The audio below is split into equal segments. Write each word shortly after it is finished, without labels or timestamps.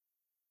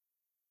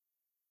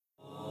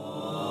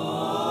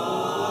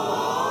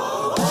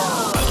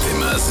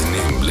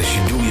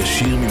לשידור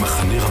ישיר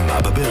ממחנה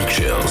רמה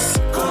בברקשיירס.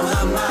 כל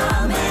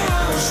רמה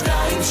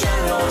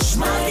 102.3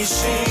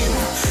 מרגישים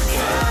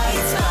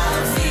קיץ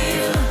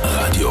באוויר.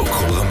 רדיו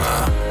כל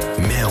רמה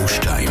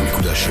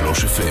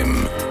 102.3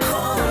 FM.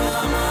 כל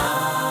רמה.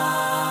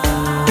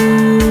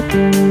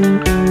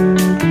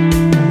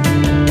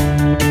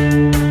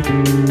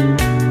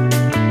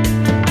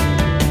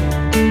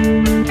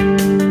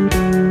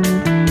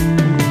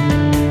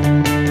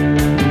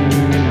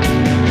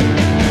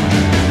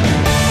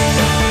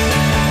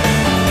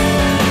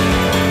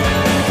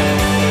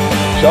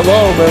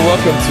 Shalom and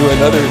welcome to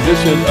another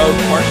edition of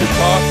Parsha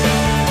Talk.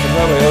 I'm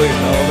Rabbis Eliot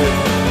Malomet,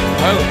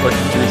 Highland Park,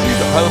 New Jersey,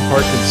 the Highland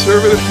Park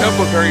Conservative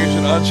Temple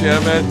congregation Anshe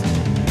Emet.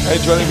 And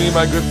joining me,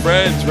 my good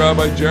friends,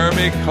 Rabbi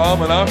Jeremy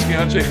Kalmanofsky,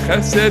 Anshe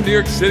Chesed, New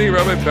York City,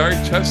 Rabbi Barry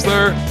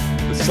Chesler,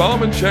 the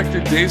Solomon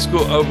Schechter Day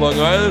School of Long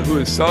Island, who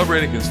is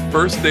celebrating his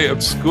first day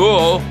of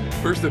school,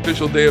 first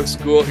official day of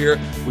school here,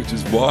 which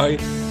is why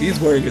he's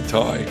wearing a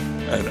tie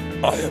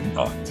and I am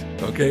not.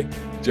 Okay,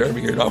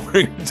 Jeremy, you're not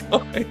wearing a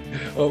tie.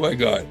 Oh my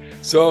God.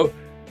 So,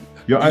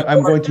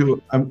 I'm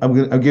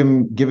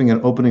giving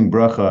an opening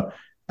bracha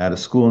at a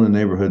school in the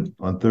neighborhood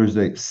on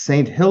Thursday,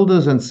 St.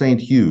 Hilda's and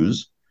St.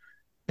 Hugh's,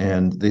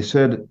 and they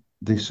said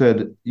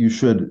you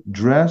should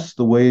dress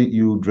the way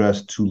you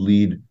dress to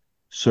lead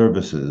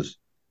services.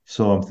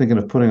 So I'm thinking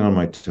of putting on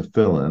my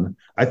tefillin.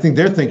 I think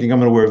they're thinking I'm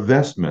going to wear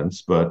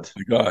vestments, but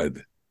my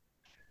God,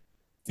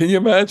 can you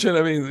imagine?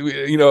 I mean,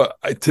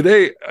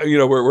 today,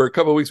 we're a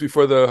couple of weeks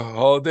before the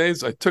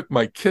holidays. I took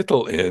my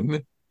kittel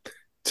in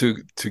to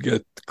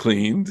get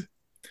cleaned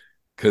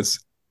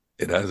because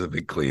it hasn't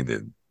been cleaned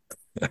in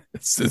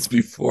since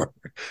before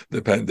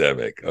the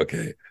pandemic.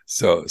 Okay,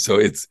 so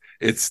it's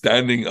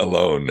standing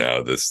alone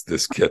now, this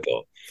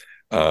kittel,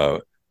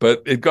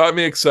 but it got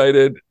me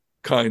excited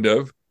kind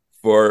of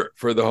for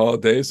the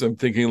holidays. I'm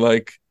thinking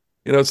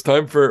it's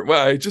time for,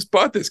 I just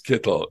bought this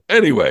kittel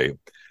anyway.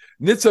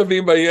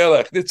 Nitzavim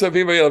Vayelech.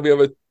 We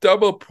have a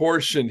double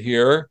portion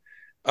here,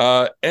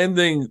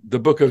 ending the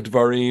book of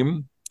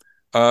Devarim,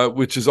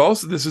 which is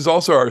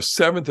also our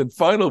seventh and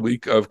final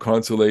week of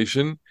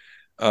consolation.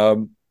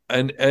 And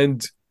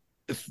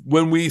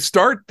when we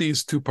start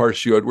these two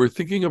parshiot, we're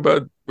thinking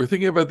about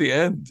the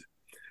end.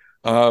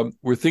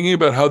 We're thinking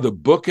about how the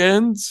book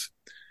ends.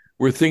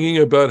 We're thinking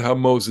about how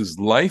Moses'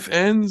 life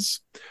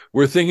ends.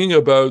 We're thinking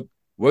about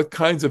what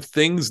kinds of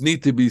things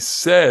need to be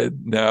said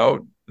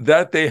now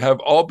that they have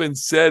all been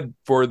said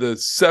for the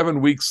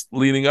 7 weeks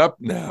leading up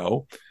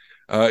now.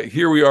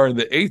 Here we are in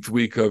the 8th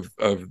week of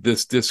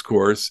this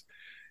discourse.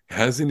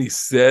 Hasn't he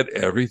said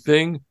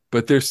everything?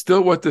 But there's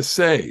still what to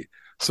say.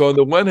 So on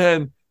the one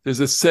hand, there's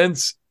a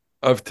sense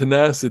of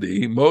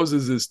tenacity,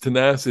 Moses'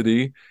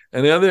 tenacity,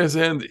 and the other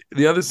hand,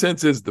 the other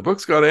sense is the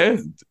book's got to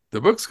end.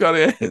 The book's got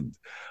to end.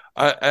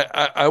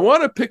 I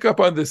want to pick up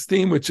on this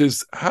theme, which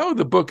is how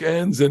the book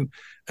ends and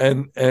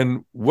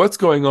what's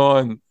going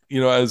on,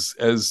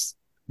 as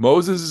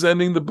Moses is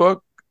ending the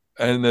book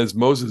and as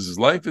Moses'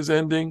 life is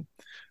ending.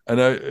 And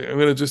I'm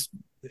going to just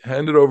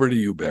hand it over to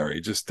you,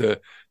 Barry, just to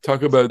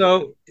talk about.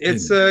 So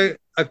it's a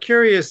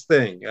curious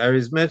thing. I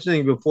was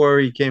mentioning before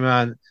he came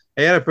on,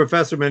 I had a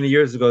professor many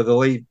years ago, the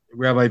late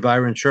Rabbi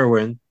Byron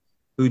Sherwin,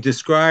 who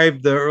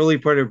described the early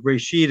part of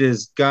Breshit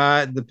as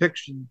God, the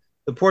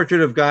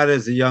portrait of God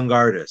as a young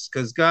artist,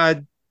 because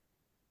God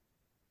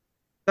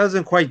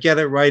doesn't quite get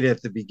it right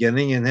at the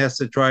beginning and has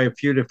to try a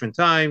few different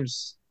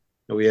times.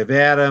 We have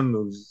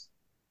Adam,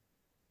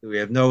 we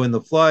have Noah in the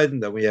flood,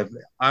 and then we have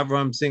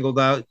Abraham singled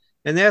out.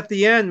 And at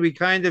the end, we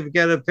kind of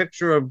get a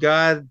picture of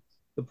God,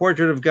 the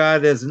portrait of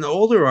God as an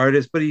older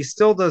artist, but he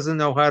still doesn't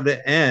know how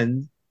to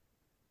end,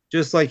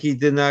 just like he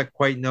did not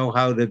quite know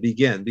how to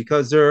begin,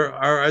 because there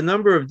are a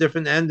number of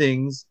different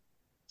endings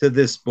to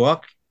this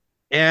book.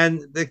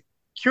 And the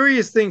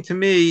curious thing to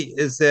me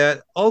is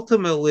that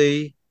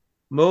ultimately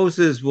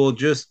Moses will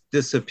just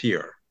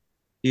disappear.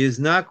 He is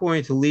not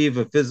going to leave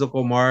a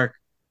physical mark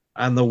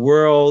on the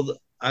world,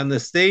 on the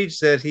stage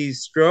that he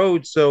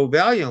strode so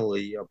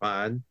valiantly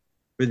upon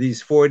for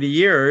these 40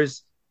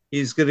 years.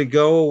 He's going to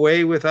go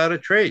away without a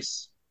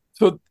trace.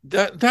 So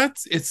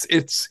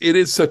it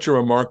is such a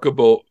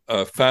remarkable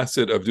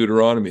facet of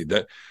Deuteronomy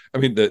the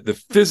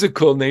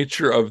physical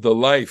nature of the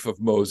life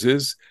of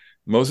Moses.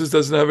 Moses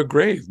doesn't have a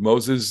grave.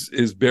 Moses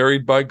is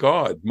buried by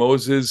God.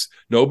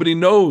 Nobody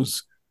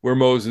knows where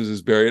Moses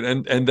is buried,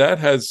 and that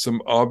has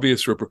some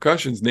obvious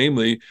repercussions,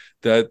 namely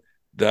that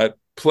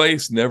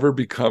place never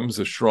becomes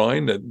a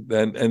shrine, and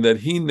that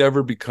he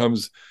never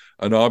becomes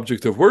an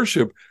object of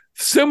worship,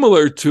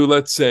 similar to,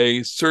 let's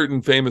say,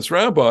 certain famous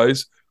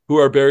rabbis who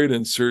are buried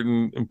in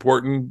certain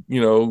important,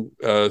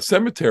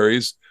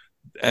 cemeteries,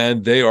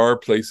 and they are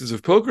places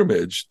of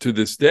pilgrimage to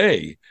this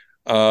day.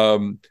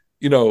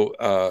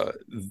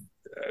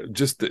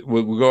 Just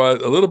we'll go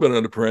out a little bit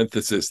on a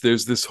parenthesis.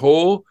 There's this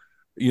whole,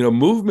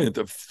 movement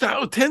of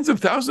tens of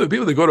thousands of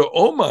people that go to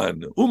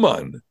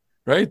Uman,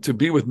 right, to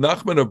be with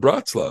Nachman of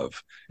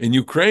Bratslav in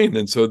Ukraine.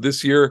 And so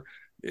this year,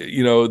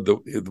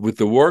 with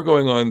the war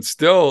going on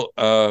still,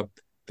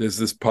 there's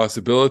this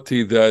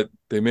possibility that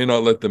they may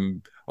not let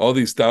them all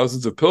these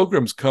thousands of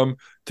pilgrims come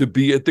to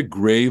be at the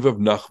grave of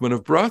Nachman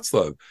of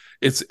Bratslav.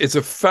 It's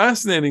a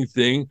fascinating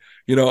thing.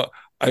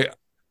 I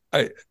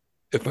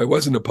if I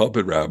wasn't a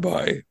pulpit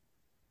rabbi,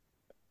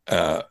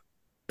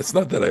 it's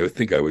not that I would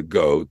think I would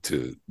go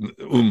to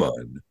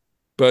Uman,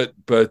 but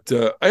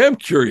I am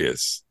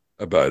curious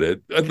about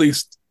it, at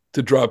least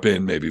to drop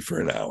in maybe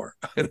for an hour.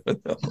 I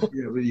don't know.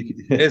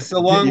 It's a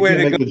long way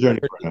to go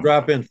to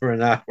drop in for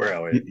an hour,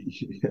 Elliot.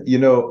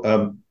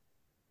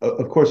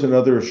 Of course,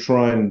 another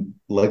shrine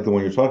like the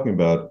one you're talking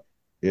about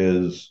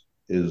is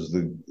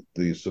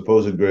the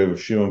supposed grave of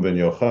Shimon ben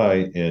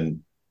Yochai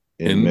in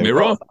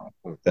Miron.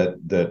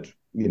 That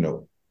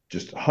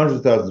just hundreds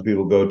of thousands of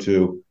people go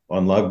to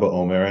on Lag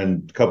BaOmer,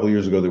 and a couple of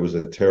years ago there was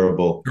a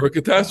terrible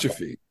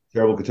catastrophe.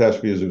 Terrible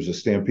catastrophe as there was a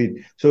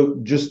stampede. So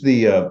just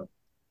the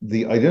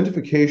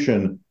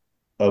identification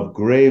of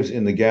graves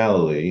in the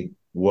Galilee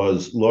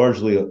was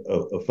largely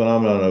a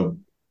phenomenon of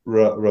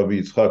Rabbi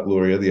Yitzchak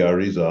Luria, the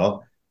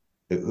Arizal,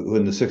 who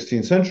in the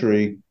 16th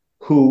century,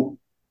 who,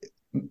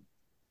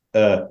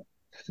 how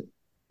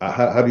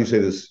do you say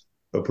this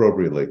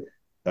appropriately?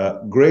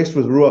 Graced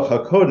with Ruach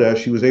HaKodesh,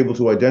 he was able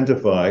to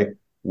identify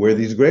where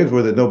these graves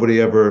were that nobody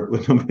had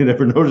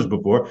ever noticed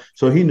before.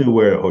 So he knew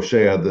where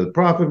Hosea the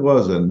prophet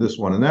was, and this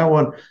one and that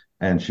one,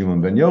 and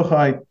Shimon ben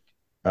Yochai,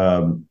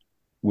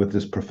 with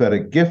this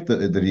prophetic gift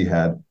that he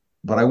had.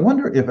 But I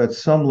wonder if at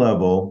some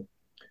level,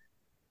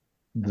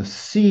 the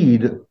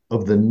seed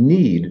of the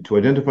need to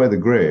identify the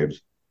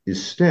graves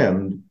is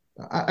stemmed.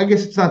 I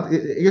guess it's not.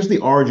 I guess the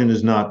origin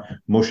is not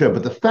Moshe,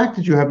 but the fact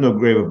that you have no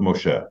grave of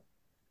Moshe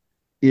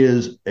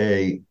is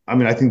I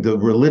think the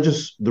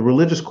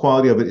religious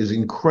quality of it is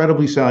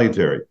incredibly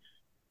salutary.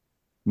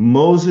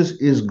 Moses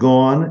is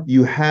gone.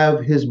 You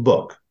have his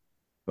book.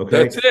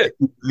 Okay, that's it.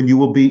 And you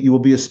will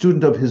be a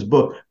student of his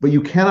book, but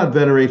you cannot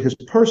venerate his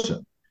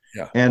person.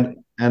 Yeah.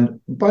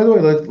 And by the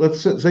way,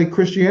 let's say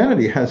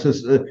Christianity has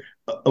this.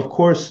 Of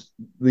course,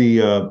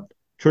 the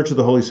Church of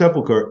the Holy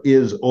Sepulchre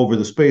is over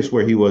the space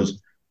where he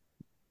was,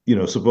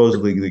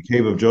 supposedly the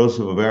cave of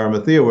Joseph of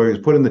Arimathea, where he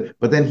was put in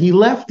but then he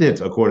left it,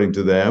 according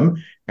to them,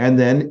 and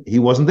then he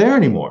wasn't there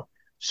anymore.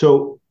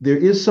 So there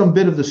is some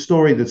bit of the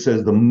story that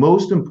says the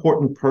most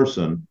important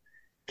person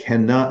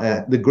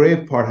cannot, the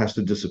grave part has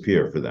to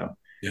disappear for them.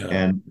 Yeah.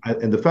 And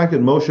the fact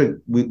that Moshe,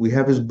 we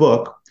have his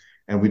book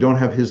and we don't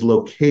have his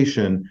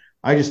location,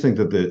 I just think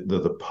that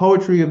the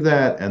poetry of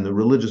that and the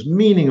religious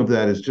meaning of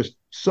that is just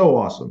so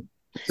awesome.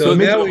 So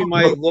now we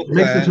might look at... It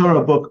makes the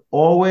Torah book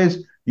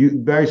always,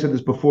 Barry said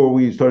this before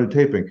we started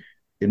taping,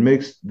 it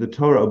makes the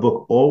Torah a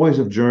book always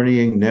of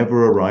journeying,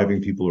 never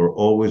arriving. People are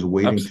always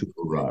waiting to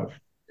arrive.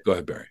 Go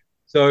ahead, Barry.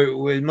 So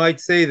we might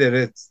say that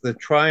it's the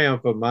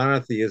triumph of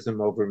monotheism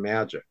over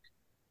magic,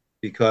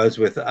 because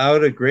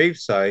without a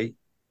gravesite,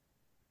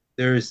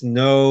 there's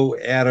no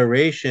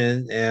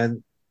adoration,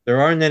 and there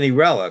aren't any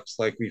relics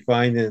like we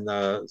find in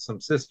some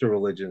sister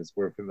religions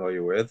we're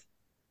familiar with,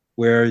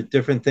 where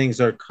different things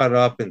are cut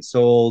up and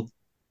sold,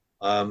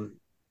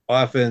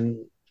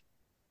 often,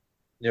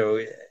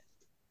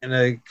 in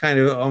a kind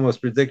of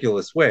almost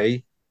ridiculous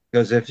way,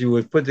 because if you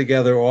would put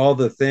together all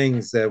the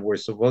things that were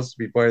supposed to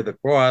be part of the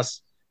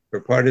cross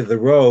or part of the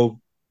robe,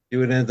 you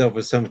would end up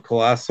with some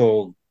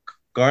colossal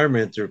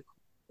garment or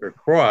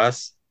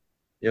cross,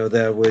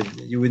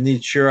 that you would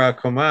need Shira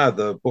Koma,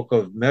 the book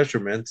of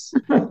measurements,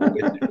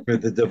 for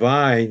the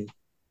divine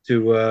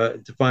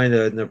to find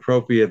an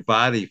appropriate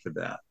body for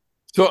that.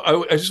 So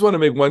I just want to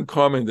make one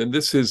comment, and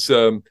this is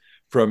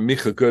from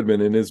Micha Goodman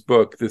in his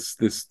book. This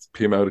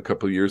came out a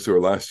couple of years ago,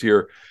 or last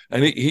year,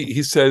 and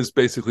he says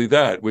basically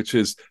that, which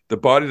is the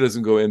body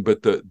doesn't go in,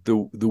 but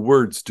the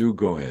words do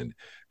go in,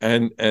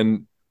 and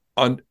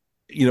on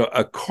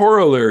a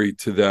corollary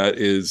to that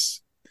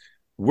is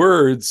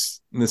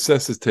words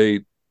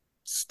necessitate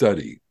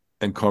study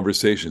and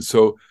conversation.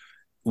 So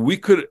we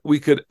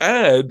could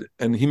add,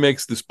 and he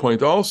makes this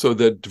point also,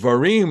 that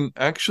Dvarim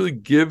actually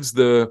gives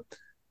the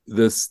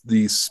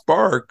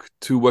spark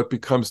to what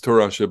becomes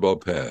Torah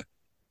Shebal Peh.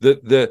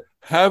 That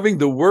having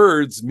the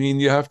words mean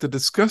you have to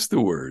discuss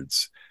the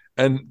words,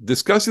 and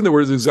discussing the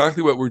words is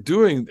exactly what we're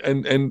doing,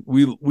 and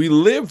we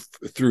live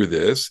through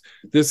this.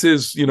 This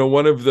is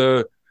one of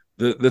the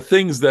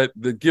things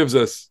that gives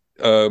us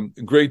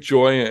great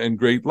joy and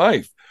great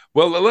life.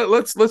 Well,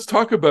 let's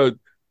talk about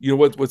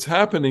what's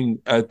happening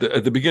at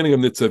the beginning of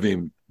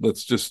Nitzavim.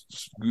 Let's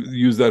just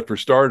use that for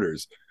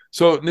starters.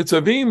 So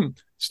Nitzavim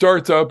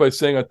starts out by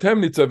saying,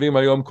 "Atem Nitzavim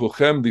hayom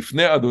kulchem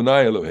lifnei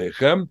Adonai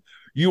Elohechem."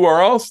 You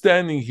are all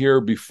standing here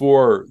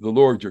before the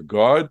Lord your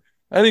God,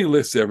 and he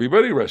lists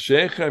everybody: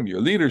 Rashechem,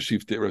 your leaders,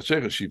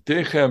 Rashechem,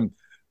 Shiftechem,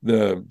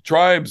 the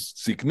tribes,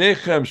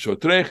 Siknechem,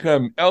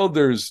 Shotrechem,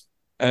 elders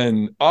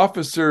and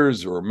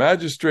officers or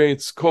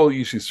magistrates, Kol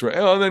Ish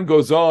Yisrael, and then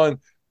goes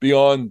on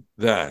beyond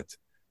that.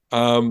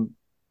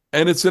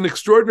 And it's an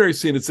extraordinary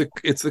scene. It's a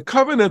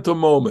covenantal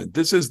moment.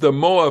 This is the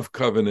Moav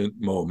covenant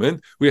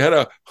moment. We had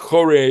a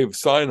Chorev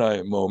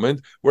Sinai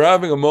moment. We're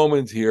having a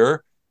moment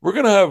here. We're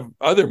going to have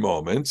other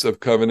moments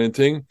of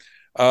covenanting.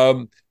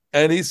 And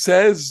he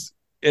says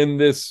in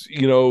this,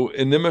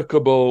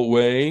 inimicable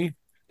way,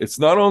 It's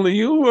not only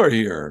you who are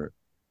here,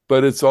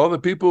 but it's all the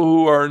people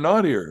who are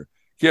not here.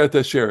 All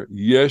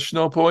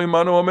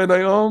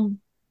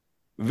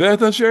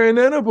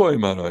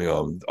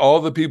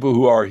the people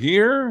who are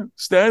here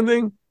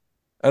standing,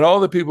 and all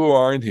the people who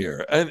aren't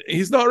here. And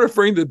he's not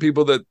referring to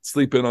people that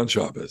sleep in on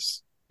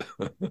Shabbos.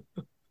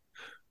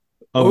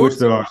 Of which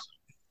there are.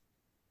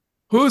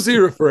 Who's he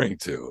referring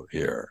to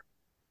here?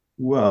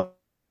 Well,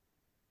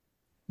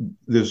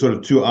 there's sort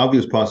of two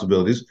obvious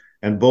possibilities,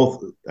 and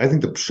both, I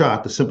think the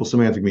pshat, the simple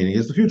semantic meaning,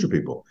 is the future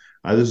people.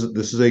 This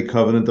is a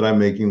covenant that I'm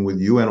making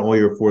with you and all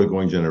your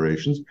foregoing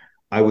generations.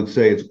 I would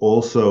say it's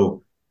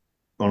also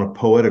on a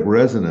poetic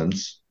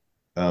resonance,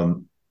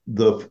 the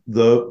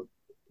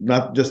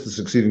not just the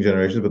succeeding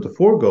generations, but the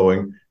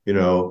foregoing. As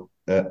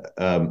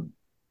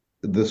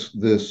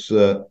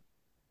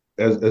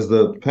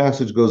the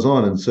passage goes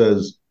on and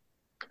says,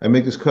 I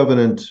make this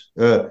covenant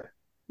to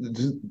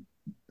the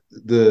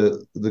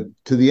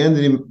end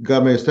that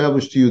God may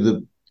establish to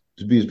you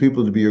to be his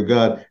people, to be your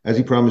God, as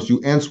he promised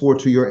you and swore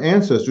to your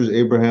ancestors,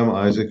 Abraham,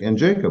 Isaac, and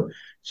Jacob.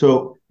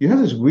 So you have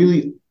this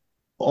really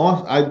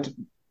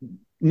awesome,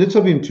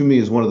 Nitzavim to me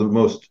is one of the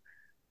most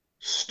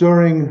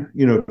stirring,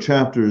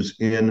 chapters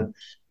in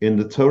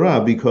the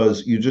Torah,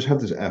 because you just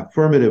have this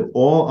affirmative,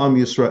 all Am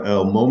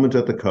Yisrael moment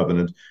at the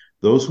covenant,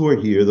 those who are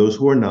here, those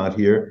who are not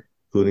here,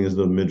 including, as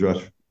the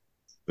Midrash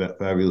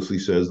fabulously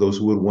says, those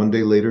who would one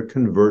day later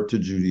convert to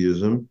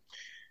Judaism.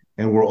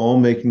 And we're all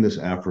making this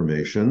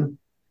affirmation.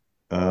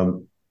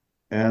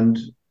 And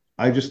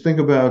I just think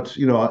about,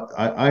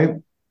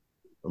 I'm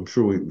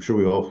sure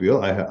we all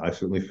feel, I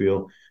certainly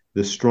feel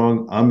this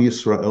strong Am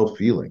Yisrael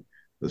feeling,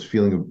 this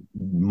feeling of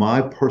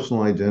my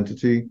personal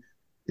identity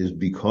is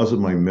because of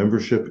my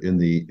membership in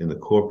the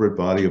corporate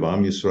body of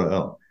Am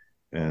Yisrael.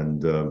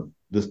 And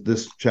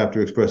this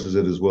chapter expresses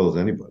it as well as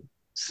anybody.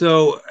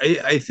 So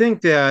I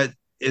think that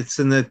it's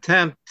an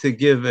attempt to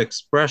give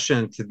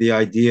expression to the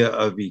idea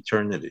of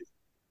eternity,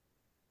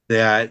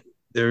 that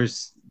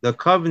the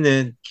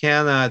covenant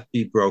cannot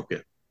be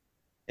broken.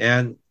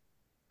 And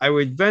I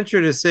would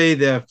venture to say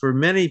that for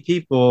many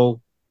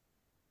people,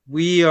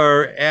 we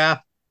are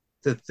apt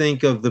to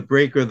think of the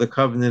breaker of the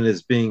covenant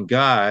as being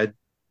God,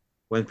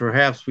 when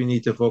perhaps we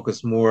need to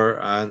focus more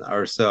on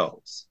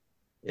ourselves.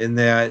 In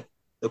that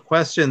the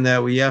question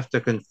that we have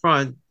to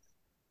confront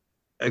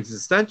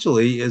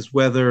existentially is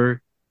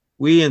whether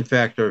we in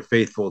fact are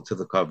faithful to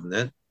the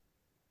covenant,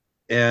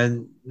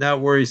 and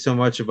not worry so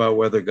much about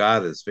whether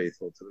God is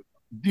faithful to the covenant.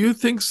 Do you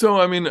think so?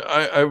 I mean,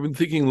 I've been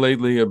thinking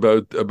lately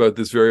about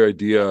this very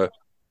idea,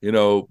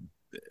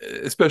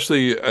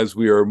 especially as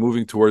we are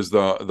moving towards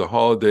the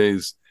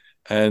holidays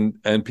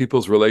and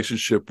people's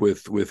relationship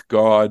with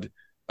God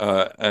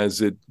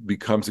as it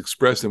becomes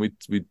expressed. And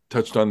we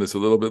touched on this a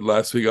little bit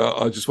last week.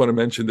 I just want to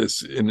mention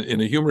this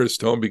in a humorous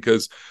tone,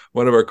 because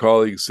one of our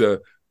colleagues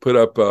put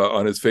up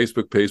on his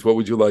Facebook page, what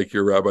would you like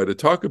your rabbi to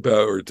talk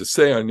about or to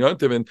say on Yom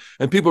Tov?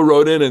 And people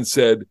wrote in and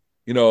said,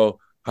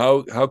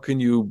 how can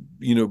you,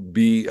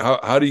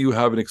 how do you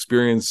have an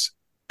experience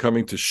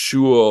coming to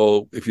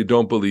shul if you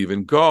don't believe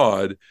in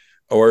God,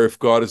 or if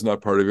God is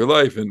not part of your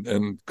life?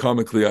 And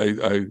comically,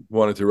 I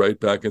wanted to write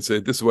back and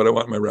say, this is what I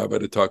want my rabbi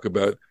to talk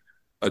about.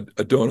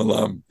 Adon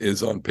Olam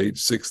is on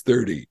page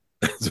 630.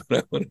 That's what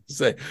I wanted to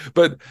say.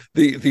 But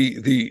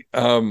the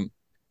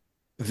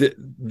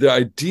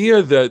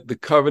idea that the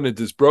covenant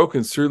is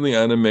broken certainly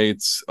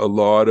animates a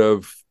lot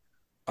of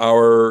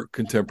our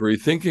contemporary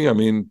thinking. I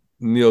mean,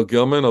 Neil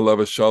Gaiman,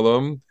 Alav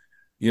Shalom,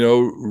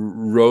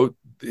 wrote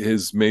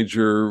his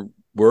major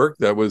work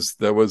that was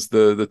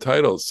the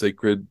title,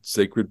 Sacred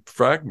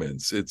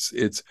Fragments.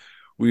 The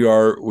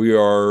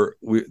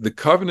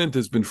covenant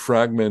has been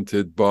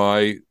fragmented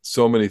by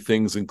so many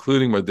things,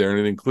 including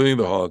modernity, including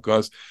the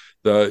Holocaust.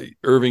 The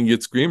Irving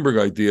Yitz Greenberg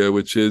idea,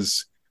 which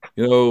is,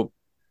 the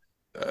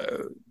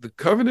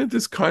covenant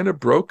is kind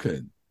of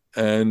broken,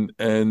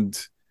 and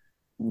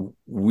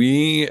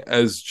we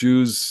as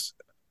Jews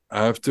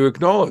have to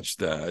acknowledge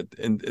that,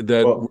 and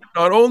that we're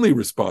not only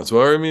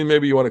responsible. I mean,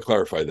 maybe you want to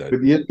clarify that.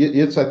 But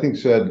Yitz, I think,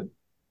 said,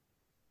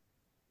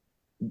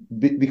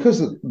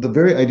 because the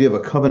very idea of a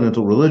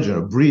covenantal religion,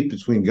 a brit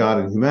between God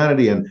and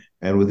humanity, and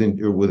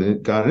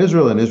within God and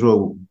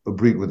Israel a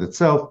brit with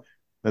itself,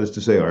 that is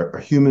to say, our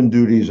human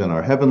duties and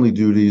our heavenly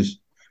duties.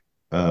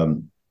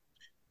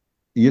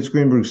 Yitz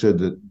Greenberg said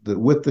that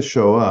with the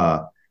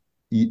Shoah,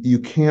 you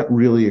can't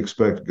really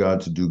expect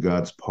God to do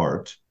God's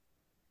part.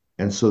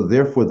 And so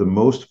therefore, the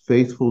most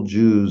faithful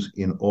Jews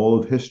in all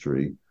of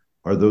history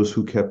are those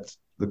who kept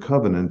the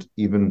covenant,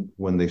 even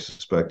when they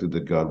suspected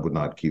that God would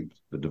not keep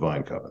the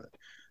divine covenant.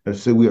 And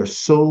so we are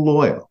so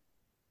loyal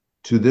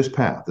to this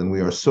path, and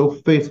we are so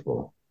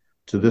faithful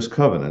to this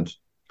covenant,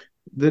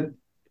 that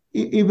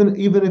even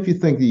if you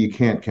think that you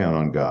can't count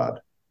on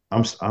God,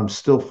 I'm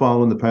still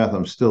following the path.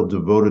 I'm still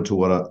devoted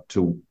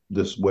to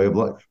this way of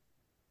life.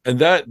 And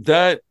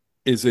that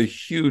is a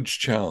huge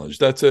challenge.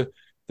 That's a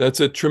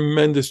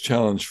tremendous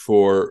challenge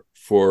for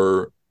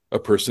a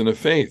person of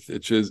faith,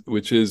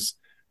 which is,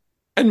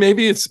 and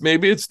maybe it's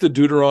the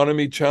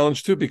Deuteronomy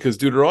challenge too, because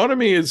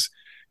Deuteronomy is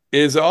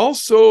is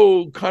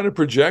also kind of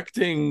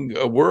projecting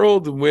a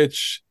world in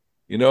which,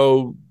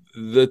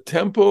 the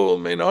temple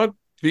may not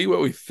be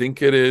what we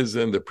think it is,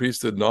 and the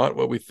priesthood not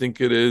what we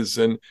think it is,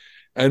 and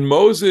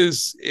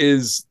Moses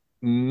is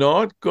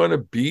not going to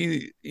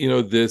be,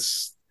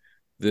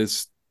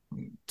 this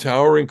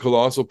towering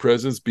colossal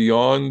presence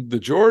beyond the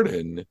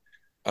Jordan,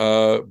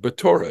 but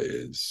Torah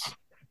is,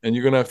 and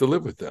you're going to have to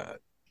live with that.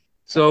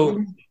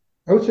 So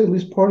I would say at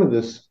least part of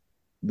this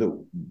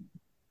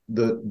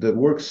that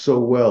works so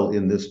well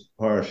in this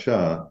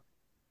parashah,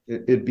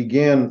 it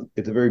began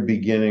at the very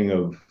beginning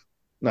of,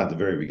 not the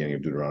very beginning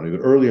of Deuteronomy,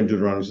 but early in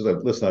Deuteronomy. It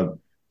says, listen, I've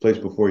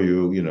placed before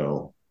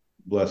you,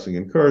 blessing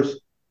and curse.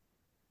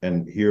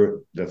 And here,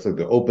 that's like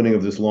the opening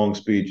of this long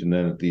speech. And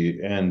then at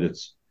the end,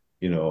 it's,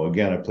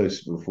 again, I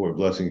placed before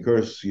blessing and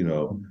curse,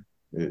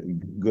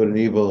 good and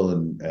evil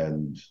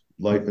and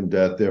life and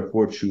death,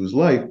 therefore choose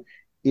life.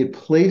 It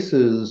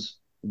places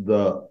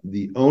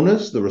the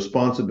onus, the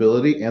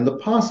responsibility, and the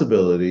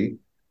possibility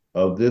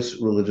of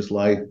this religious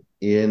life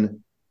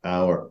in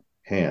our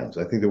hands.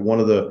 I think that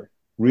one of the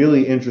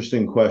really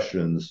interesting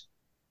questions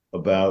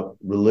about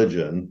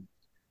religion,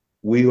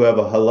 we who have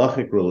a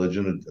halachic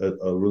religion,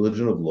 a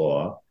religion of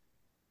law,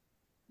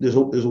 there's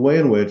a way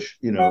in which,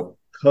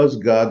 because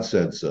God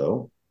said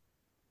so,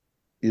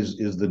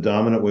 is the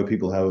dominant way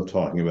people have of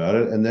talking about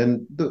it. And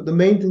then the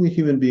main thing that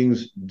human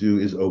beings do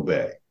is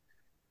obey.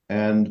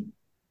 And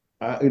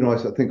I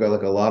think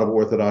like a lot of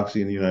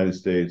orthodoxy in the United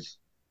States,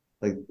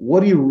 like, what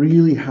do you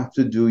really have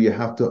to do? You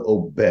have to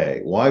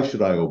obey. Why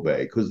should I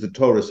obey? Because the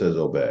Torah says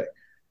obey.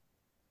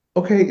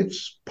 Okay,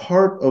 it's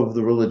part of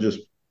the religious,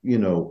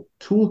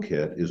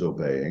 toolkit is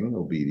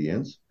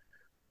obedience,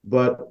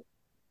 but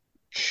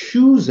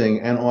choosing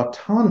and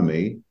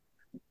autonomy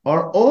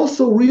are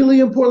also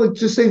really important. Like,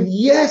 to say,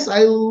 yes,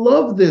 I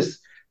love this.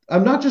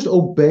 I'm not just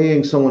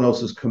obeying someone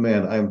else's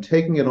command. I am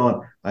taking it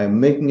on. I am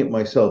making it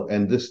myself.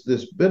 And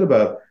this bit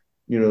about,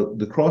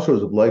 the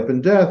crossroads of life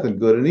and death and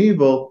good and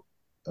evil,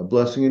 a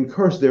blessing and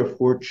curse,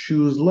 therefore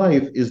choose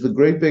life, is the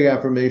great big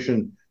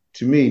affirmation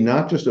to me,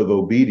 not just of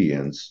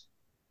obedience,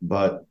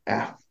 but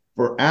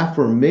for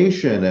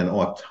affirmation and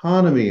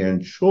autonomy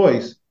and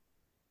choice.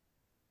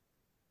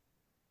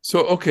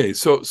 So, okay,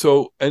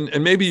 so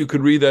and maybe you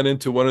could read that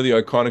into one of the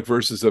iconic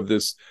verses of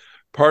this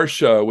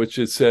Parsha, which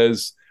it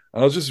says,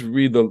 I'll just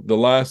read the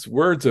last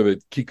words of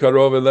it. Ki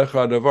karov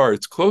elecha hadavar.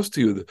 It's close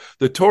to you.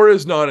 The Torah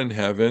is not in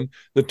heaven.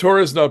 The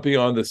Torah is not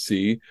beyond the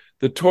sea.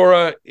 The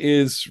Torah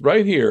is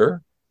right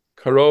here.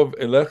 Karov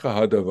elecha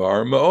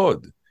hadavar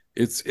ma'od.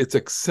 It's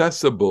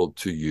accessible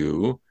to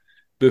you.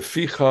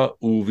 Beficha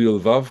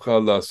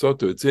uvilvavcha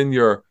lasoto. It's in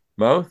your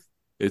mouth.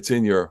 It's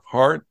in your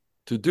heart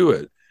to do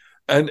it.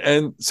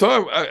 And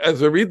so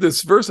as I read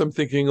this verse, I'm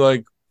thinking,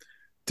 like,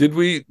 did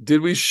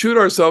we shoot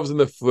ourselves in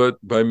the foot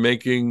by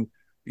making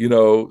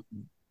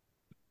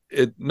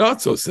it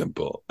not so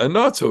simple and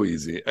not so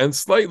easy and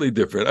slightly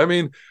different? I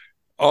mean,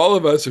 all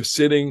of us are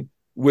sitting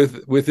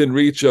within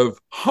reach of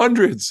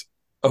hundreds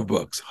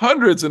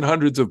and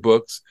hundreds of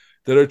books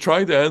that are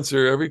trying to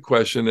answer every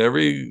question,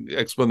 every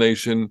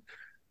explanation,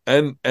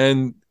 and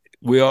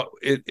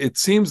it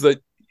seems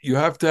that you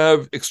have to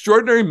have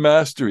extraordinary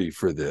mastery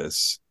for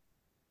this,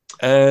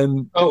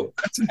 and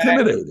that's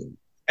intimidating.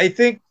 I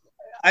think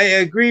I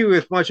agree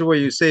with much of what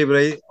you say, but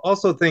I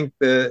also think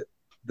that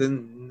the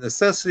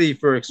necessity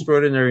for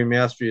extraordinary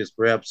mastery is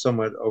perhaps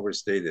somewhat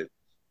overstated.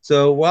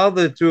 So while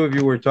the two of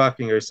you were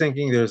talking, I was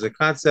thinking there's a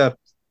concept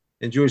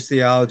in Jewish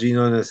theology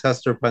known as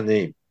Hester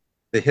Panim,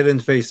 the hidden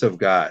face of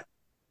God.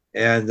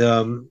 And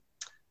the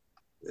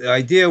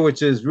idea,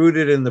 which is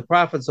rooted in the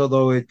prophets,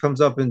 although it comes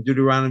up in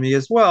Deuteronomy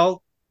as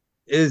well,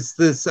 is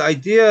this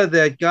idea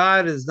that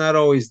God is not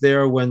always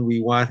there when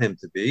we want him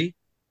to be.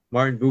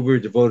 Martin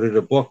Buber devoted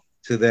a book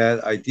to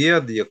that idea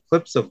of the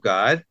eclipse of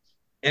God.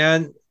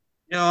 And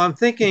I'm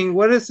thinking,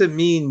 what does it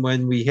mean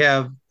when we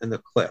have an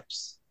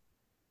eclipse?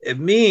 It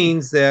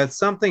means that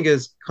something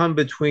has come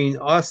between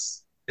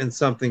us and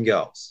something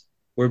else.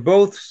 We're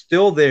both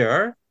still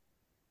there,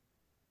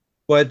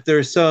 but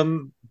there's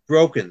some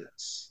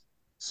brokenness,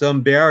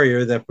 some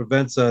barrier that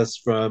prevents us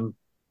from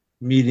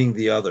meeting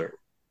the other.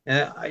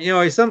 And,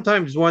 I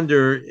sometimes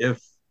wonder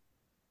if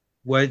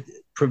what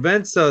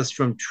prevents us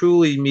from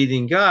truly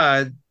meeting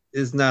God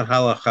is not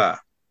halakha,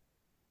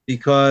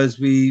 because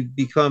we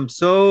become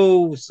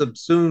so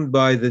subsumed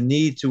by the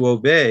need to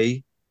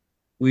obey,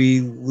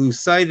 we lose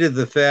sight of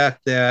the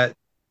fact that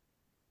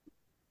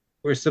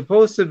we're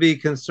supposed to be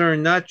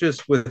concerned not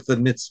just with the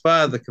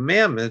mitzvah, the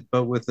commandment,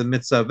 but with the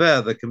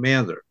mitzaveh, the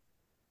commander.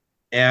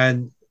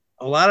 And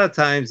a lot of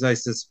times I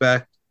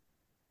suspect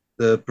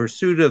the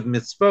pursuit of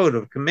mitzvot,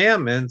 of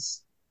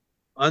commandments,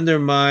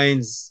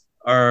 undermines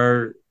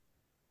our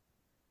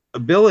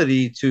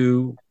ability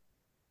to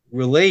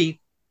relate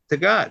to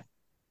God.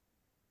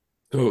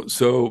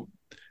 So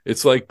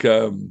it's like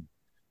there's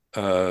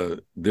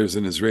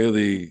an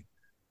Israeli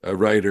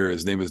writer.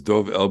 His name is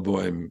Dov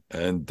Elboim,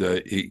 and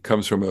he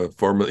comes from a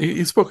former.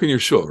 He spoke in your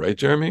shul, right,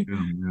 Jeremy?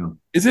 Yeah.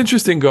 He's an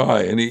interesting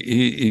guy, and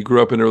he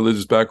grew up in a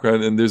religious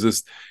background. And there's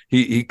this.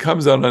 He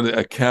comes on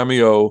a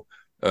cameo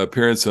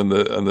appearance on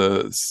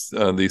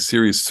the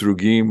series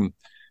Srugim,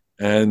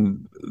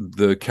 and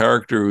the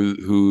character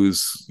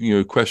who's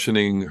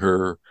questioning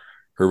her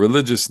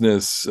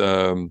religiousness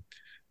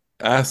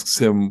asks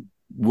him,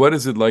 what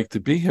is it like to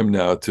be him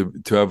now, to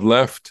have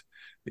left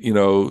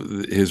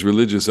his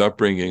religious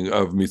upbringing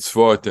of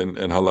mitzvot and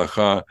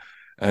halacha,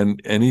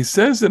 and he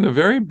says in a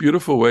very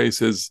beautiful way, he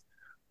says,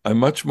 I'm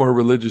much more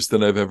religious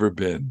than I've ever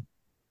been.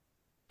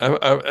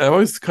 I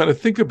always kind of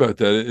think about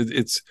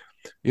that.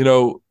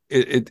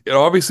 It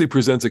obviously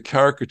presents a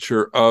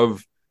caricature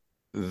of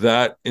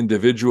that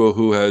individual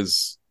who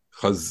has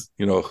choser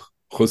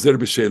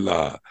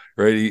b'shelah,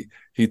 right?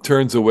 He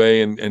turns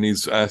away and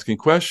he's asking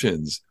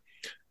questions,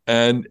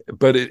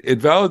 but it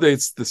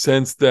validates the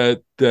sense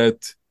that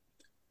it's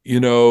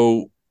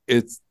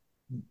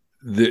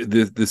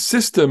the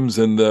systems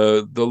and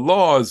the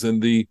laws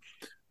and the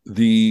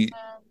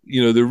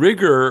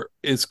rigor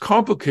is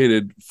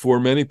complicated for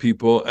many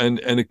people, and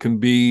it can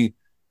be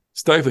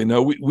stifling.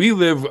 Now we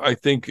live, I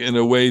think, in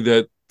a way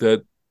that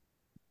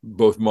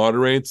both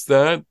moderates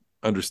that,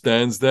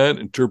 understands that,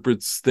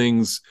 interprets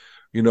things,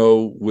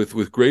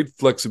 with great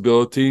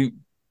flexibility,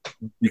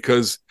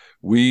 because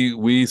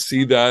we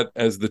see that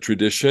as the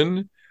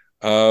tradition.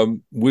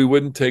 We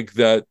wouldn't take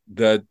that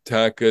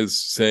tack as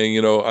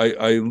saying,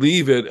 I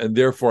leave it and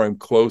therefore I'm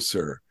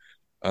closer.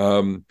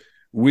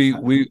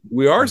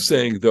 We are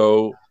saying,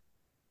 though,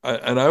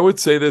 and I would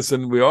say this,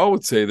 and we all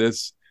would say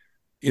this,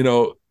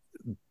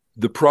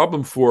 the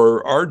problem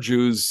for our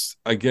Jews,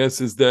 I guess,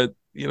 is that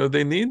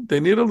they need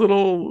a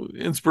little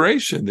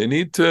inspiration. They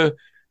need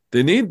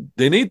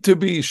to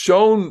be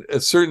shown a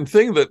certain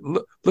thing, that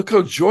look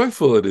how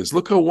joyful it is,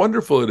 look how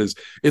wonderful it is.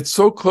 It's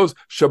so close.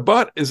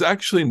 Shabbat is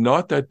actually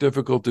not that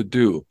difficult to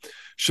do.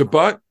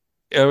 Shabbat,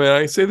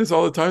 I say this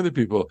all the time to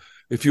people.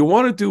 If you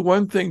want to do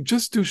one thing,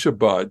 just do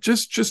Shabbat.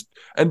 Just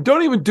and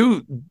don't even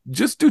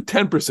just do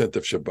 10%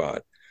 of Shabbat.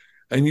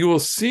 And you will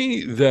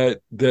see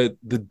that the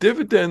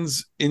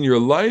dividends in your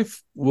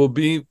life will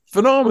be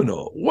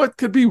phenomenal. What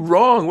could be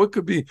wrong? What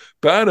could be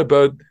bad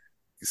about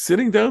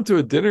sitting down to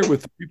a dinner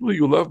with the people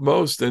you love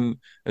most and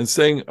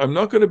saying, I'm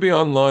not going to be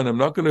online, I'm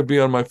not going to be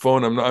on my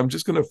phone, I'm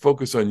just going to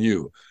focus on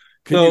you.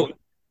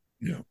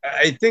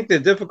 I think the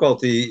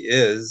difficulty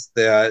is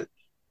that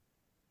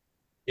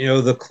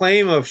the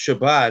claim of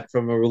Shabbat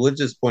from a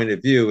religious point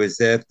of view is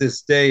that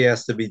this day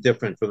has to be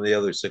different from the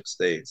other 6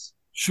 days.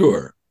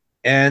 Sure.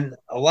 And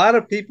a lot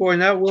of people are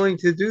not willing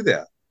to do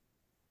that.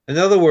 In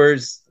other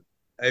words,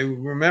 I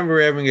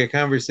remember having a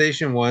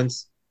conversation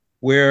once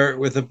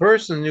with a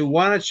person who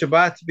wanted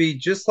Shabbat to be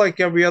just like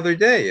every other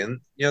day.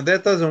 And,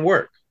 that doesn't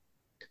work.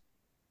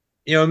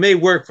 It may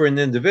work for an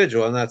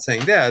individual, I'm not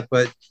saying that,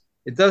 but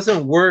it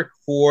doesn't work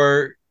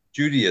for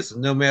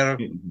Judaism. No matter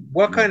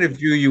what kind of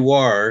Jew you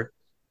are,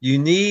 you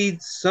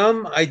need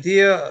some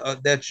idea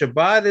that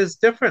Shabbat is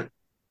different.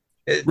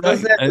 It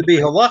doesn't have to be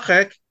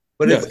halachic,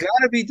 but it's got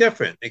to be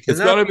different. It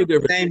cannot be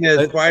the same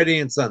as Friday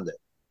and Sunday.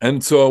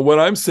 And so what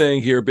I'm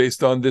saying here,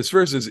 based on this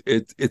verse, is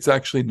it's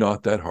actually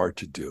not that hard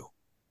to do.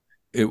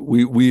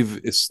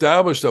 We've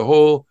established a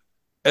whole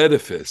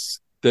edifice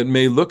that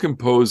may look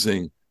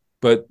imposing,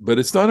 but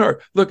it's not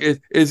hard. Look,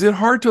 is it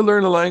hard to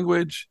learn a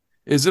language?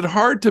 Is it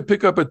hard to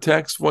pick up a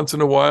text once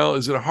in a while?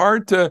 Is it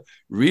hard to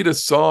read a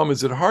psalm?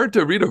 Is it hard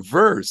to read a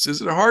verse?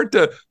 Is it hard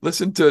to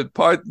listen to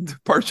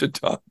Parsha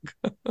Talk?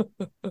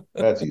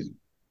 That's easy.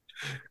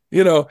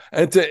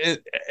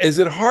 Is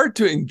it hard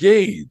to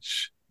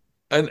engage?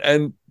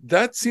 And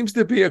that seems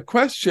to be a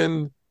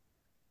question.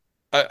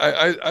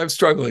 I'm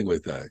struggling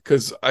with that,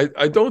 because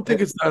I don't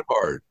think it's that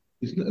hard.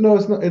 It's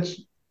not.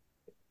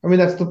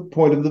 That's the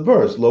point of the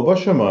verse. Lo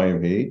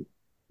bashamayim he,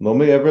 lo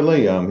me'ever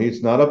layam he.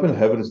 It's not up in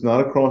heaven. It's not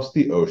across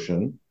the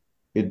ocean.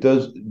 It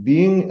does.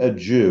 Being a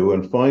Jew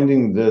and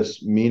finding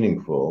this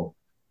meaningful,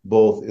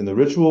 both in the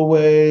ritual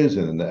ways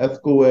and in the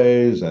ethical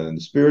ways and in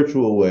the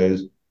spiritual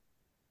ways,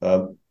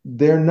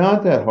 they're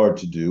not that hard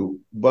to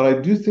do. But I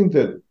do think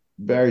that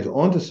Barry's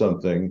onto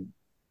something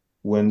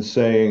when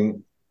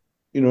saying,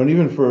 and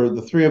even for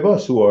the three of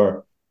us who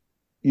are,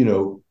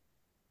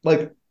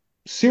 like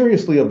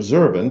seriously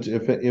observant,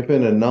 if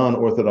in a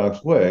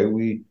non-Orthodox way,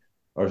 we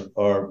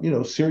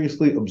are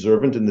seriously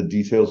observant in the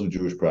details of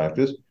Jewish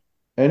practice.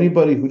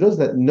 Anybody who does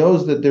that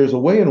knows that there's a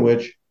way in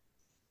which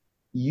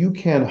you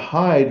can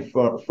hide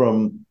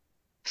from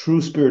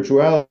true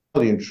spirituality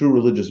and true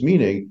religious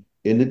meaning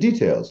in the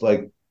details.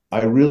 Like,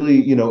 I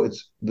really,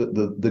 it's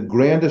the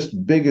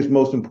grandest, biggest,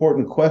 most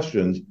important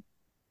questions.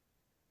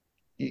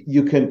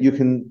 You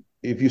can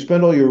if you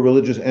spend all your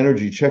religious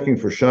energy checking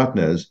for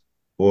shatnez,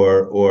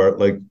 or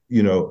like,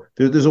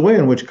 there's a way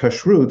in which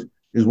kashrut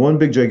is one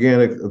big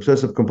gigantic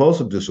obsessive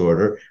compulsive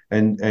disorder,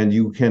 and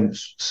you can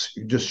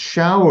just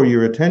shower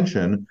your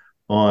attention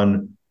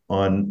on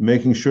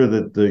making sure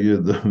that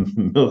the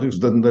milk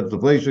doesn't touch the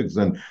fleishiks,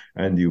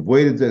 and you've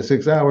waited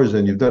 6 hours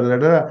and you've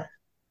da.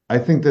 I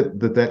think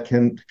that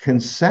can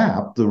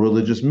sap the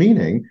religious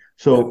meaning.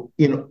 So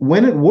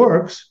when it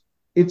works,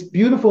 it's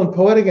beautiful and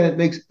poetic, and it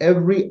makes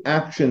every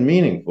action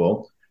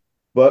meaningful.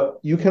 But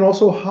you can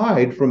also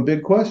hide from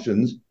big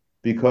questions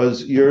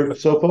because you're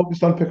so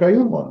focused on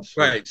Pekayim ones.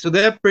 Right. So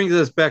that brings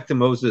us back to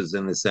Moses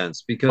in a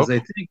sense, because I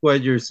think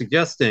what you're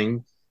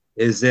suggesting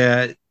is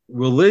that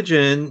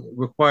religion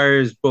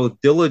requires both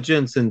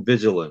diligence and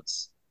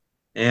vigilance.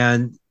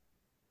 And,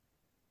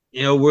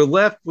 we're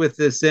left with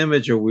this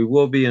image, or we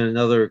will be in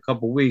another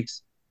couple of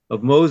weeks,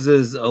 of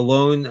Moses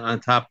alone on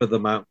top of the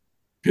mountain.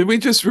 Can we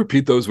just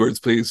repeat those words,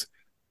 please?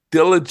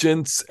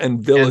 Diligence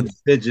and vigilance.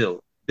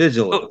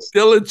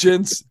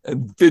 Diligence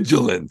and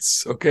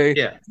vigilance. Okay.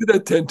 Yeah. Do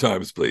that 10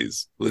 times,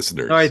 please,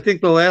 listeners. No, I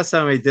think the last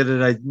time I did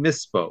it, I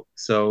misspoke.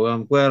 So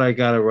I'm glad I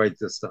got it right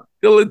this time.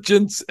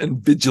 Diligence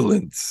and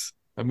vigilance.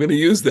 I'm going to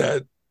use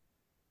that.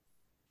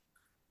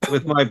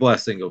 With my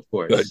blessing, of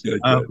course. Good.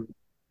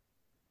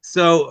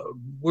 So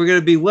we're going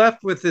to be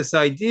left with this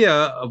idea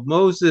of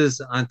Moses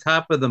on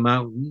top of the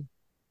mountain.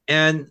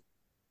 And,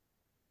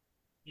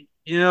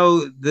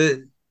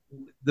 the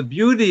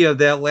beauty of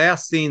that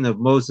last scene of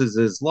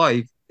Moses's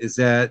life is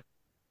that,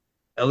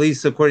 at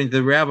least according to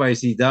the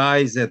rabbis, he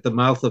dies at the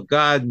mouth of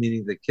God,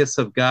 meaning the kiss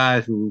of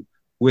God, who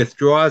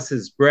withdraws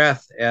his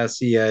breath as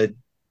he had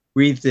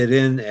breathed it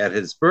in at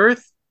his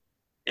birth.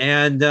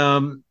 And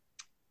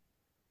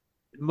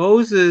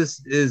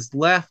Moses is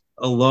left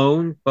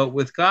alone, but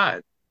with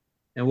God.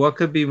 And what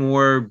could be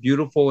more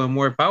beautiful and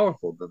more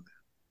powerful than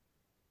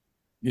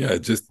that? Yeah,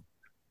 just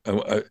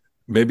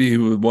maybe he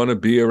would want to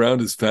be around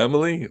his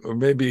family, or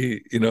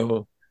maybe he.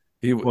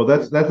 Well,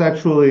 that's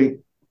actually,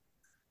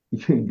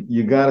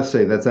 you got to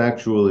say that's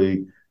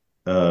actually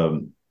a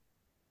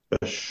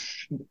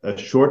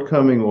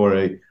shortcoming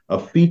or a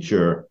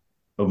feature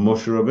of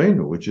Moshe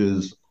Rabbeinu, which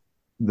is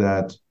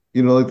that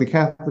like the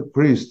Catholic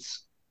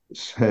priests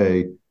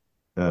say,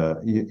 they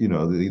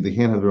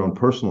can't have their own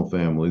personal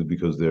families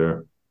because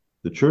the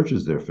church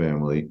is their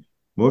family.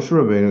 Moshe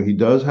Rabbeinu, he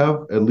does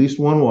have at least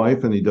one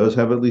wife, and he does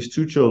have at least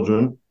two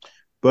children,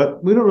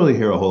 but we don't really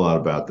hear a whole lot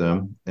about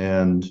them.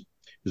 And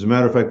as a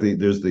matter of fact,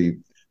 there's the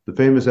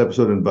famous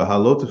episode in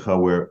Va-yelekh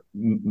where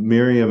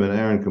Miriam and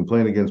Aaron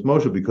complain against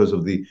Moshe because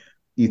of the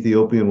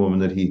Ethiopian woman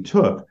that he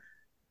took.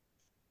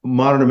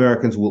 Modern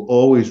Americans will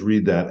always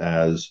read that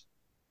as,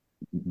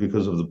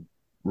 because of the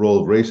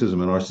role of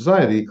racism in our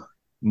society,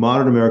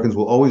 modern Americans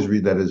will always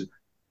read that as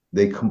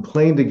they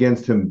complained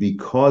against him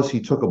because he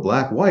took a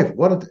black wife.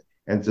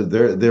 And so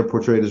they're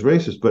portrayed as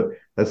racist, but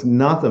that's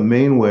not the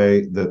main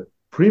way that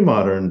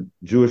pre-modern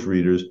Jewish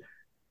readers,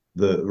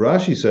 the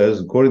Rashi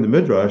says, according to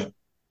Midrash,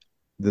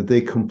 that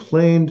they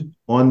complained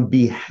on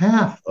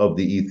behalf of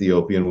the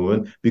Ethiopian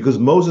woman because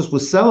Moses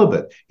was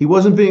celibate. He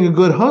wasn't being a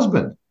good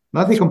husband.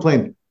 Not they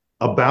complained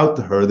about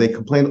her, they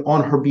complained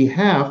on her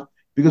behalf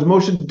because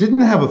Moshe didn't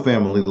have a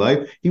family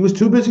life. He was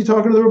too busy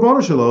talking to the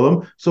Ribono Shel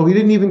Olam, so he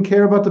didn't even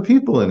care about the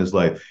people in his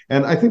life.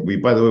 And I think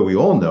by the way, we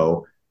all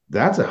know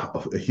that's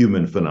a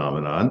human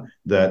phenomenon,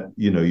 that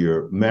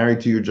you're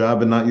married to your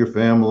job and not your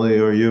family,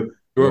 or you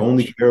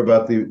only care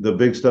about the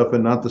big stuff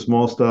and not the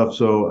small stuff.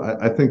 So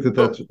I think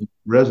that's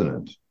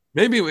resonant.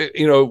 Maybe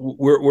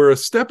we're a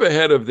step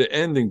ahead of the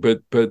ending,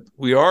 but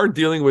we are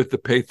dealing with the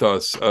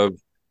pathos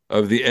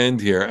of the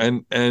end here,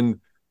 and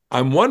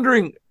I'm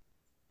wondering,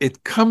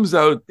 it comes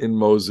out in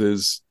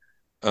Moses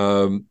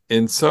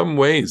in some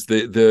ways.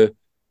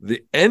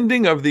 The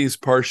ending of these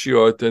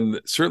parshiot, and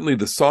certainly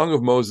the Song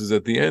of Moses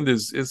at the end,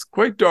 is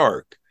quite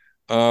dark.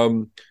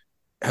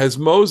 Does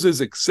Moses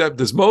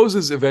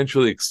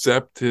eventually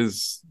accept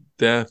his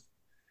death?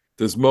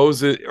 Does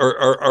Moses,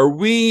 or are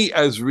we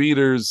as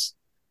readers,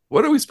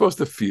 what are we supposed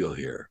to feel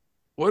here?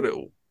 What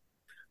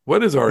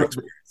is our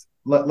experience?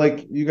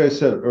 Like you guys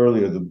said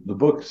earlier, the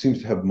book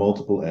seems to have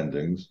multiple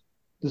endings.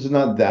 This is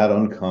not that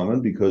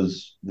uncommon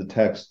because the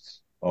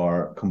texts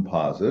are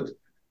composite.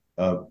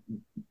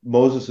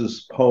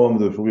 Moses' poem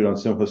that we read on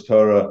Simchas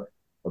Torah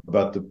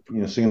about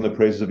singing the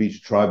praises of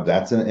each tribe,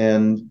 that's an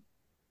end.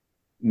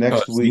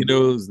 Next week,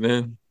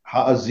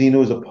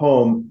 Ha'azinu is a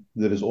poem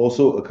that is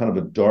also a kind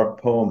of a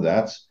dark poem.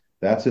 That's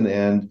an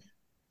end.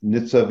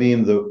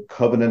 Nitzavim, the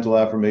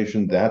covenantal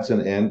affirmation, that's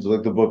an end. So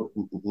like the book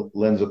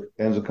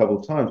ends a couple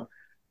of times.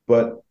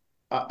 But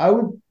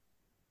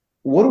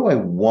what do I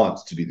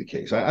want to be the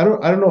case? I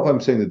don't know if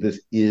I'm saying that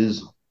this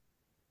is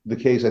the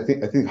case. I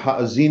think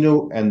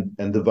Ha'azinu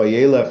and the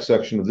Vayelech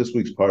section of this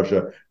week's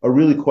parsha are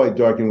really quite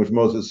dark, in which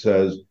Moses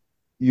says,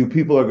 "You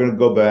people are going to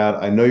go bad.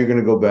 I know you're going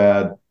to go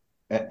bad,"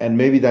 and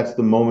maybe that's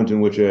the moment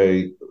in which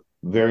a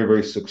very,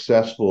 very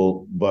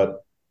successful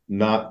but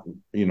not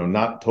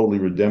totally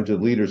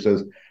redemptive leader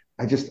says,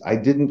 "I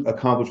didn't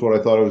accomplish what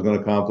I thought I was going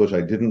to accomplish.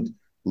 I didn't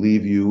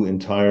leave you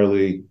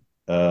entirely,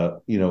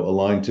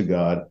 aligned to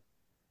God."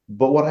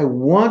 But what I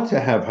want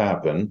to have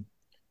happen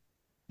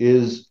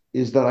is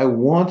that I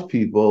want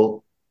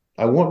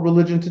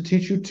religion to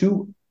teach you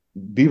to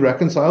be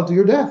reconciled to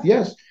your death.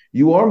 Yes,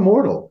 you are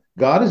mortal.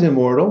 God is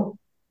immortal.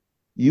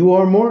 You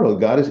are mortal.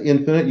 God is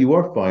infinite. You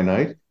are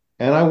finite.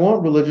 And I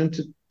want religion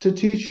to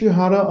teach you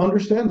how to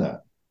understand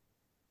that.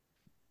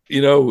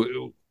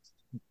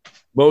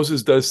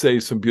 Moses does say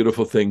some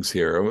beautiful things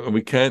here, and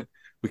we can't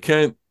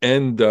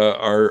end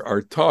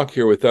our talk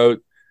here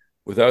without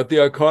the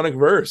iconic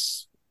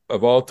verse.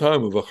 of all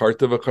time,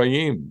 u-vaharta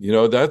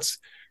va-hayyim. That's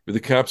the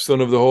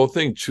capstone of the whole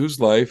thing. Choose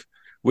life,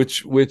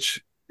 which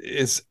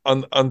is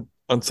on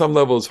some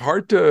levels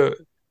hard to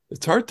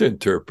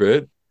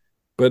interpret,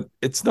 but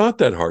it's not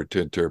that hard to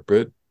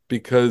interpret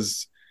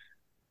because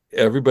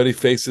everybody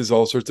faces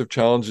all sorts of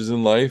challenges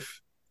in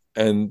life,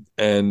 and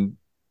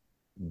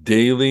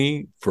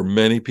daily for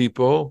many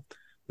people,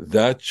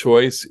 that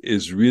choice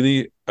is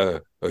really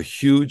a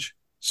huge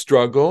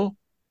struggle.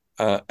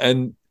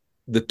 And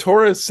the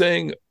Torah is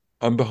saying,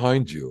 I'm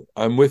behind you.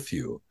 I'm with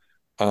you.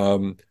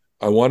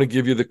 I want to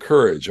give you the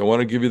courage. I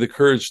want to give you the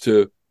courage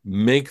to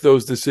make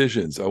those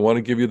decisions. I want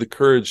to give you the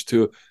courage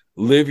to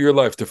live your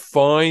life, to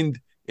find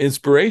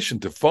inspiration,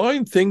 to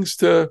find things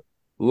to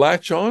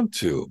latch on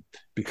to,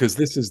 because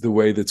this is the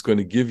way that's going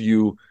to give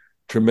you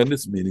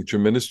tremendous meaning,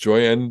 tremendous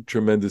joy, and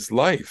tremendous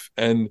life.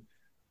 And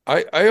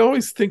I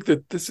always think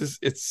that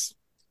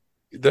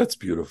that's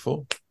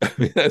beautiful. I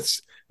mean,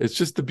 it's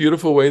just the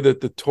beautiful way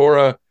that the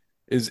Torah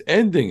is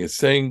ending. It's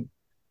saying,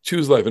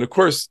 choose life. And of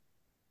course,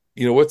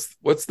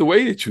 what's the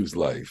way to choose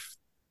life?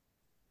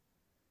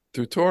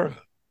 Through Torah,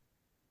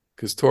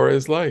 because Torah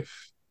is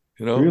life.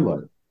 Real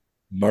life.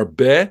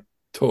 Marbe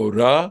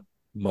Torah,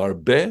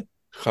 marbe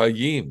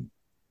chayim.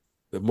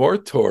 The more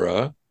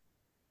Torah,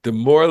 the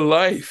more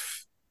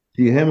life.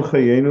 This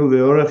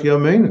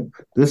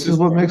is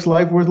what makes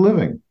life worth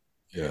living.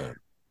 Yeah.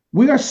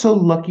 We are so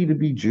lucky to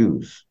be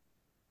Jews.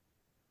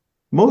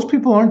 Most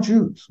people aren't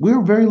Jews.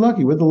 We're very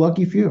lucky. We're the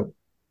lucky few.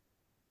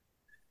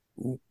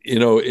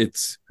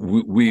 It's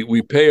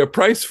we pay a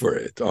price for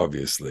it,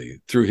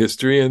 obviously, through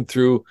history and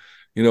through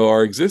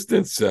our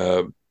existence.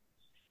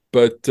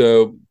 But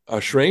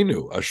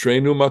Ashreinu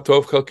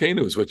matov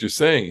chalkenu is what you're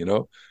saying.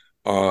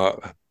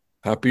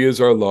 Happy is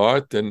our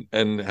lot,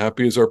 and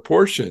happy is our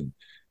portion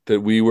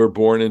that we were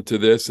born into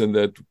this, and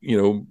that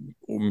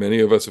many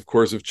of us, of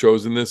course, have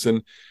chosen this,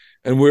 and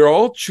we're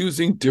all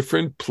choosing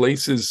different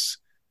places,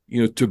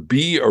 to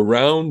be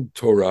around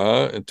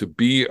Torah and to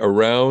be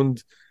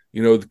around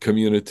the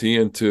community,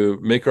 and to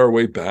make our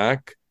way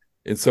back.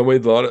 In some way,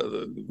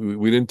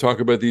 we didn't talk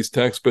about these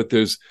texts, but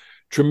there's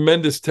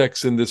tremendous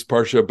texts in this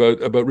parsha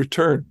about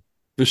return,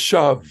 the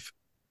shav,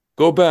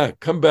 go back,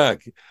 come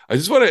back. I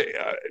just want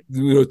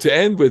to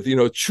end with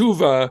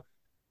tshuva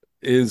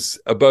is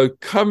about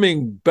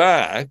coming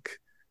back.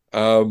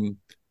 And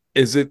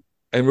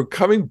we're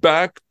coming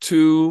back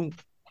to ...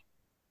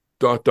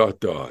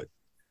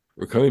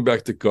 We're coming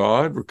back to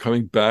God. We're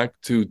coming back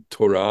to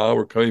Torah.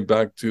 We're coming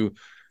back to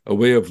a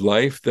way of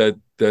life that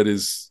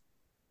is,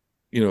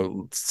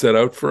 set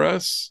out for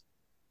us,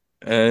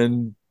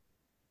 and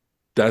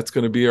that's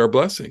going to be our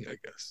blessing, I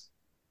guess.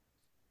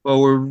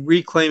 Well, we're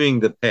reclaiming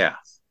the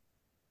path,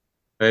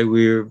 right?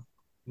 We've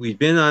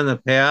been on the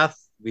path.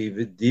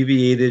 We've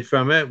deviated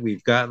from it.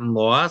 We've gotten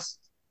lost,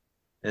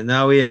 and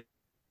now we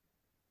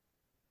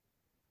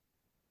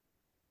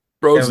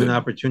have an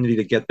opportunity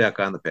to get back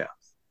on the path.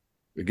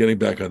 We're getting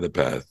back on the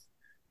path.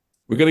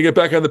 We're going to get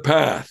back on the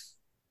path.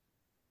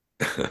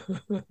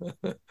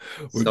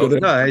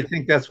 I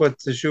think that's what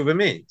teshuvah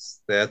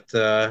means. That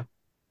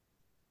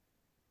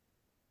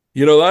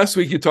last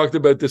week you talked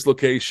about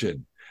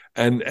dislocation,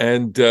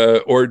 and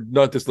or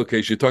not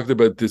dislocation. You talked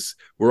about this.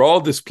 We're all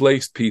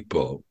displaced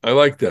people. I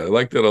like that. I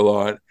like that a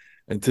lot.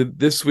 And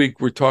this week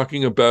we're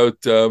talking about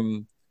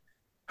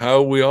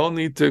how we all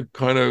need to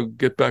kind of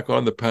get back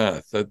on the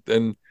path.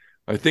 And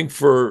I think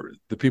for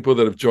the people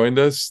that have joined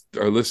us,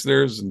 our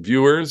listeners and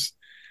viewers,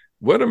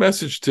 what a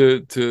message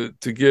to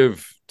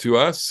give to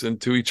us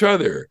and to each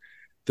other,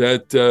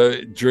 that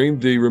during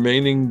the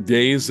remaining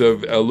days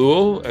of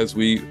Elul, as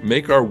we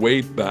make our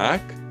way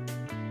back,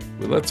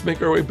 let's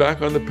make our way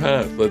back on the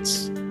path.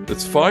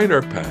 Let's find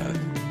our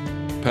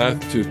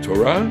path to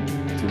Torah,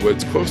 to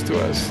what's close to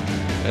us,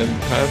 and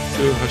path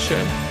to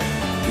Hashem,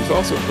 who's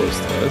also close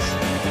to us,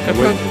 and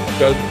path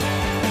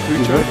to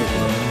each other.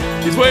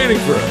 He's waiting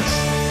for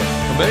us.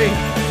 Amen.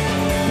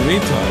 In the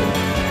meantime,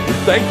 we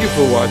thank you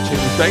for watching.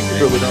 We thank you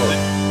for listening.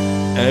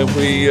 And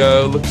we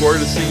look forward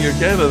to seeing you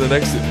again on the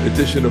next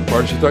edition of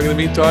Parsha Talk. In the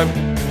meantime,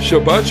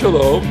 Shabbat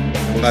Shalom.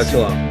 Shabbat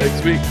Shalom.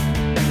 Next week.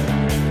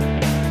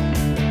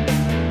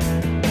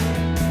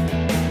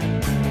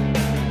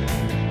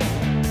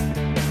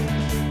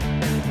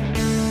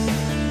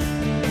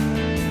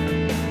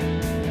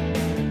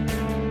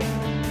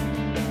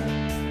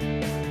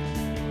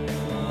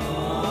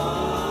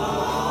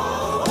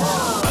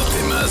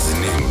 אתם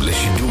מאזינים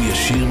לשידור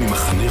ישיר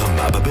ממחנה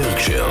רמה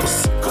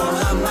בברקשיירס. כל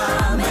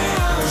רמה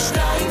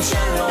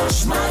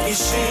 102.3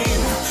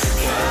 מרגישים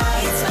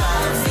קיץ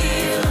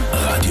באוויר.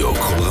 רדיו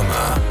כל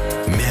רמה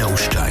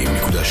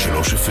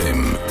 102.3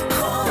 FM